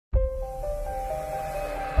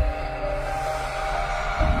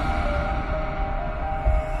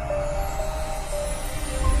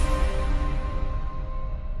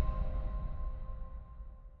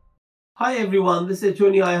Hi everyone, this is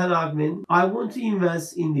Attorney Ayhan Ogmen. I want to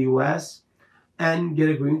invest in the US and get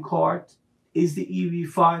a green card. Is the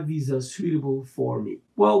EB5 visa suitable for me?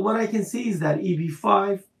 Well, what I can say is that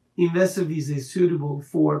EB5 investor visa is suitable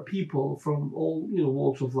for people from all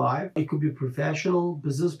walks of life. It could be professional,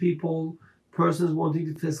 business people, persons wanting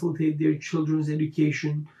to facilitate their children's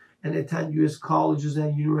education and attend US colleges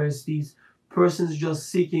and universities, persons just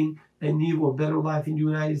seeking a new or better life in the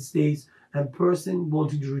United States, and person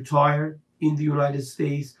wanting to retire in the United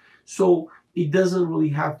States. So it doesn't really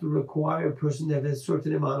have to require a person to have a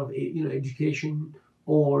certain amount of education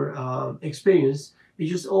or experience. It's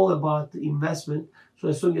just all about the investment. So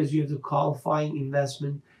as long as you have the qualifying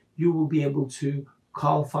investment, you will be able to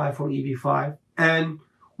qualify for EB5. And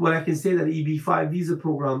what I can say that EB5 visa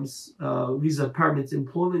programs, visa permits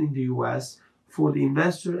employment in the US for the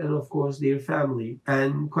investor and of course their family.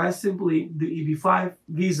 And quite simply, the EB5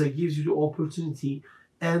 visa gives you the opportunity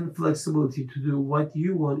and flexibility to do what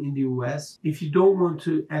you want in the US. If you don't want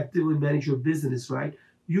to actively manage your business, right,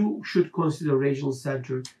 you should consider regional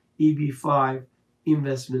center EB5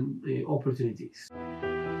 investment opportunities.